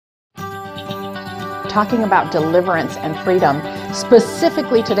talking about deliverance and freedom.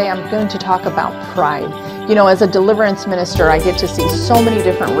 Specifically today, I'm going to talk about pride. You know, as a deliverance minister, I get to see so many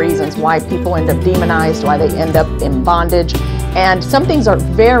different reasons why people end up demonized, why they end up in bondage. And some things are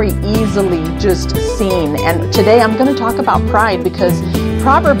very easily just seen. And today I'm going to talk about pride because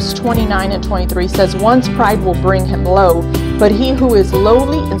Proverbs 29:23 says, "One's pride will bring him low, but he who is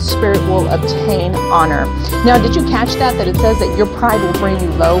lowly in spirit will obtain honor." Now, did you catch that it says that your pride will bring you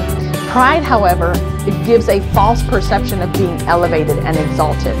low? Pride, however, it gives a false perception of being elevated and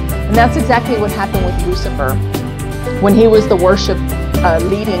exalted. And that's exactly what happened with Lucifer when he was the worship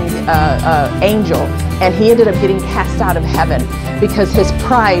leading angel, and he ended up getting cast out of heaven because his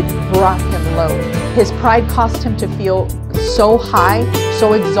pride brought him low. His pride caused him to feel so high,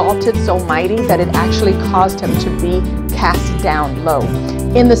 so exalted, so mighty that it actually caused him to be cast down low.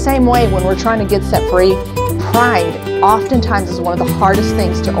 In the same way, when we're trying to get set free, pride oftentimes is one of the hardest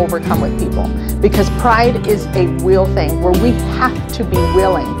things to overcome with people, because pride is a will thing where we have to be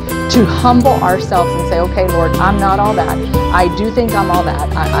willing to humble ourselves and say, okay, Lord, I'm not all that. I do think I'm all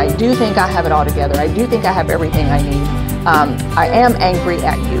that. I do think I have it all together. I do think I have everything I need. I am angry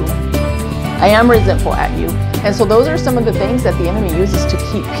at you. I am resentful at you. And so those are some of the things that the enemy uses to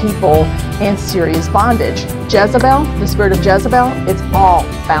keep people in serious bondage. Jezebel, the spirit of Jezebel, it's all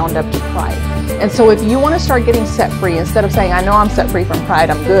bound up to pride. And so if you want to start getting set free, instead of saying, I know I'm set free from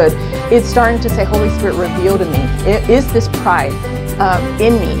pride, I'm good, it's starting to say, Holy Spirit, reveal to me, is this pride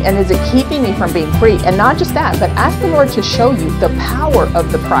in me? And is it keeping me from being free? And not just that, but ask the Lord to show you the power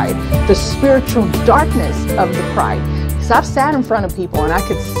of the pride, the spiritual darkness of the pride. Because I've sat in front of people and I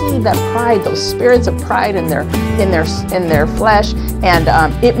could see that pride, those spirits of pride in their flesh, and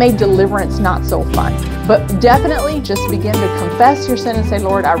it made deliverance not so fun. But definitely just begin to confess your sin and say,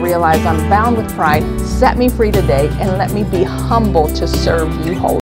 Lord, I realize I'm bound with pride. Set me free today and let me be humble to serve you wholly.